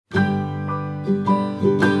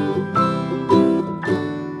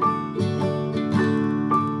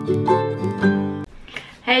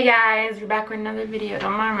Hey guys, we're back with another video.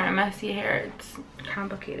 Don't mind my messy hair, it's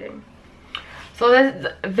complicated. So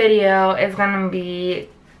this video is gonna be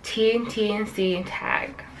Ttc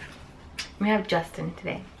Tag. We have Justin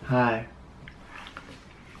today. Hi.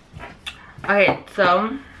 Okay,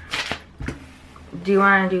 so do you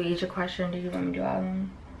want to do each a question? Do you want me to do all of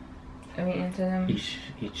them? Can we answer them?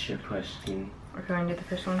 Each a question. Or can we do the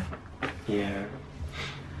first one? Yeah.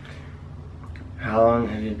 How long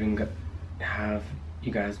have you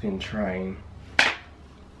guys been trying?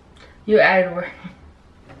 You added word.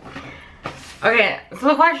 Okay, so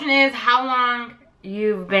the question is how long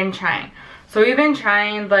you've been trying. So we've been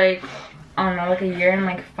trying like, I don't know, like a year and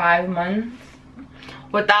like 5 months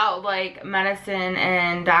without like medicine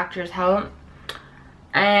and doctor's help.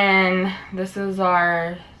 And this is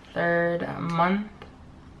our 3rd month,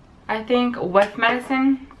 I think, with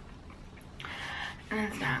medicine. And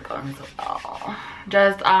it's not going so well.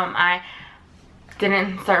 Just, I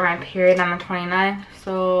didn't start my period on the 29th,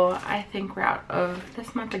 so I think we're out of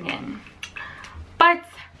this month again. But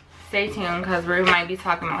stay tuned because we might be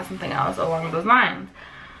talking about something else along those lines.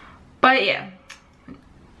 But yeah,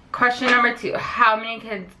 question number 2, how many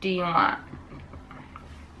kids do you want?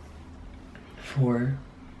 4.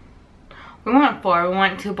 We want 4. We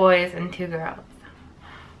want 2 boys and 2 girls,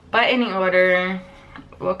 but any order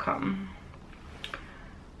will come.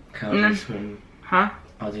 I'll do this one. Huh?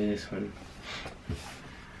 I'll do this one.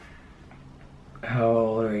 How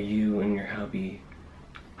old are you and your hubby?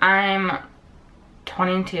 I'm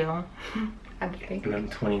 22. I think. And I'm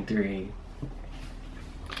 23.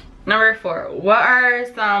 Number 4. What are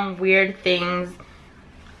some weird things?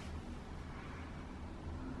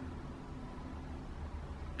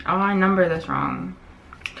 Oh, I numbered this wrong.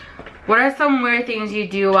 What are some weird things you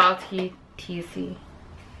do while TTC?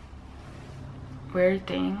 Weird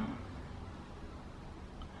thing?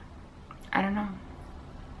 I don't know.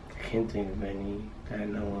 I can't think of any that I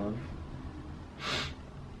know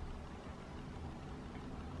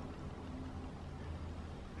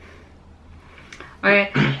of.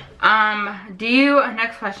 Okay.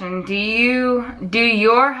 Next question. Do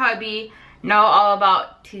your hubby know all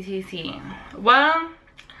about TTC? Well,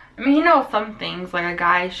 I mean, he knows some things like a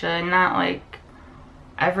guy should, not like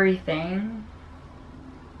everything.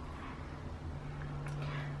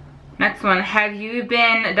 Next one, have you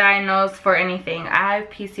been diagnosed for anything? I have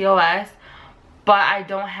PCOS, but I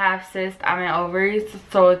don't have cysts on my ovaries,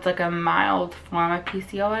 so it's like a mild form of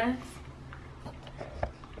PCOS.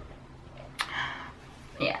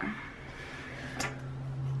 Yeah.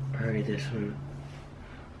 Alright, this one.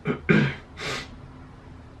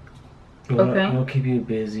 Okay. We'll keep you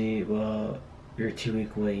busy while your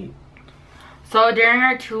 2-week wait. So during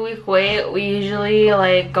our 2-week wait, we usually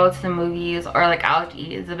like go to the movies, or like out to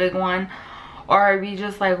eat is a big one, or we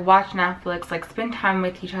just like watch Netflix, like spend time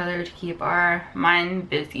with each other to keep our mind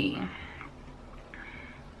busy.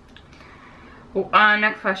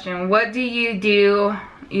 Next question, what do you do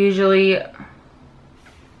usually?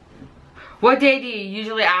 What day do you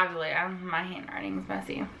usually ovulate? My handwriting is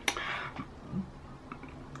messy.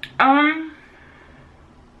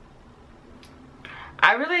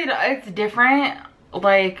 It's different.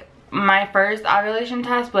 Like my first ovulation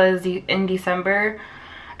test was in December,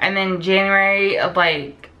 and then January,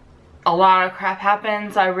 like a lot of crap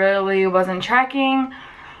happened, so I really wasn't tracking.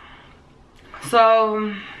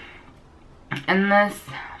 So in this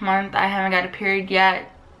month I haven't got a period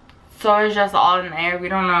yet, so it's just all in the air. We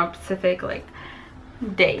don't know a specific like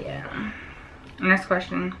day yet. Next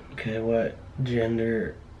question. Okay, what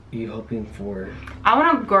gender are you hoping for? I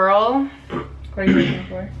want a girl. What are you looking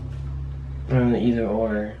for? Either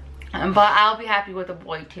or. But I'll be happy with a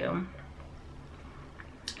boy too.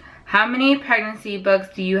 How many pregnancy books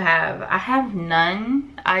do you have? I have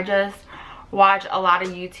none. I just watch a lot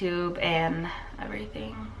of YouTube and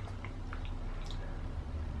everything.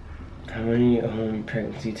 How many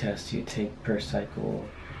pregnancy tests do you take per cycle?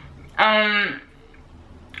 I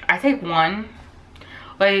take 1.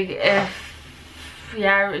 Like I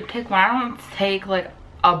take 1. I don't take like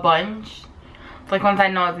a bunch. Like once I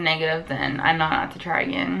know it's negative, then I know not to try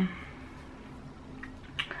again.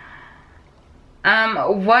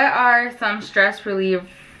 What are some stress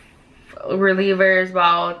relievers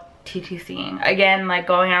while TTCing? Again, like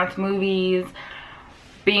going out to movies,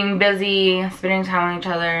 being busy, spending time with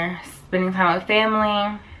each other, spending time with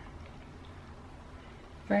family.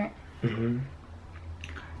 Right? Mm-hmm.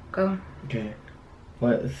 Go. Okay.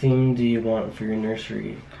 What theme do you want for your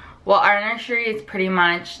nursery? Well, our nursery is pretty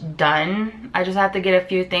much done. I just have to get a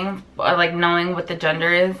few things, like knowing what the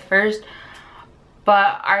gender is first.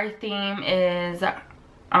 But our theme is,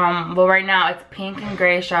 well, right now it's pink and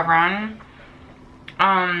gray chevron.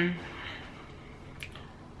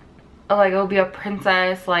 Like it'll be a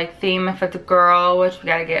princess like theme if it's a girl, which we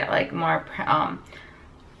gotta get like more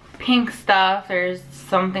pink stuff. There's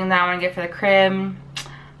something that I want to get for the crib,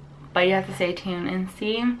 but you have to stay tuned and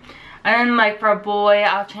see. And then like for a boy,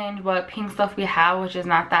 I'll change what pink stuff we have, which is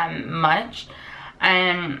not that much,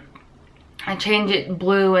 and I change it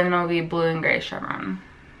blue, and it'll be blue and gray chevron.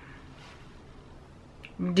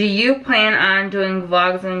 Do you plan on doing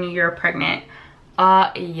vlogs when you're pregnant?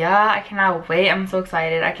 Yeah, I cannot wait. I'm so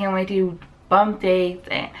excited. I can't wait to do bump dates,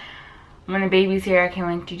 and when the baby's here, I can't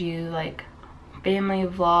wait to do like family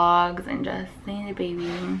vlogs and just see the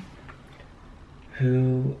baby.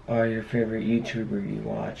 Who are your favorite YouTuber you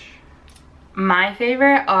watch? My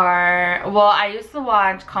favorite are, well, I used to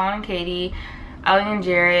watch Colin and Katie, Ellie and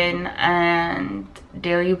Jared, and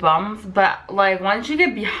Daily Bums, but like once you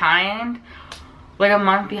get behind, like a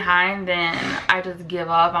month behind, then I just give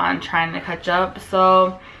up on trying to catch up.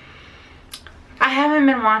 So I haven't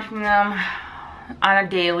been watching them on a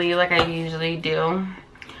daily like I usually do.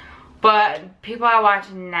 But people I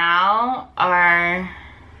watch now are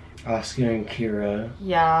Oscar and Kira.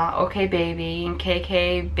 Yeah, OK Baby and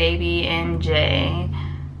KK Baby and Jay.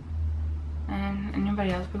 And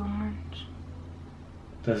anybody else we watch?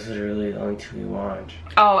 Those are really the only two we watch.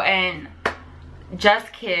 Oh, and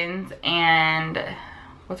Just Kids and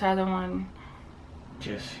what's the other one?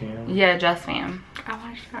 Just Fam? Yeah, Just Fam. I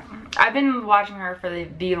watched that one. I've been watching her for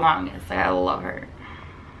the longest. Like, I love her.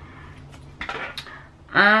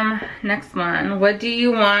 Next one. What do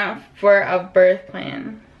you want for a birth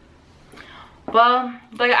plan? Well,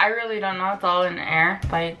 like, I really don't know. It's all in the air.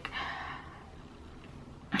 Like,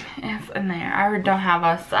 it's in there. I don't have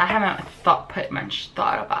I haven't put much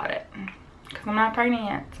thought about it. Because I'm not pregnant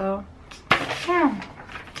yet, so yeah.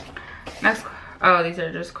 Next, oh, these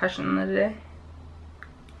are just questions of the day.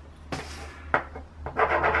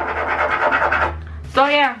 So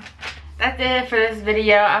yeah, that's it for this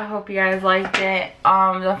video. I hope you guys liked it.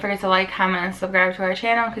 Don't forget to like, comment, and subscribe to our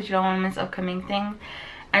channel because you don't want to miss upcoming things.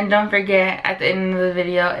 And don't forget, at the end of the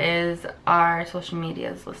video is our social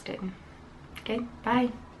medias listed. Okay, bye.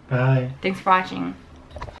 Bye. Thanks for watching.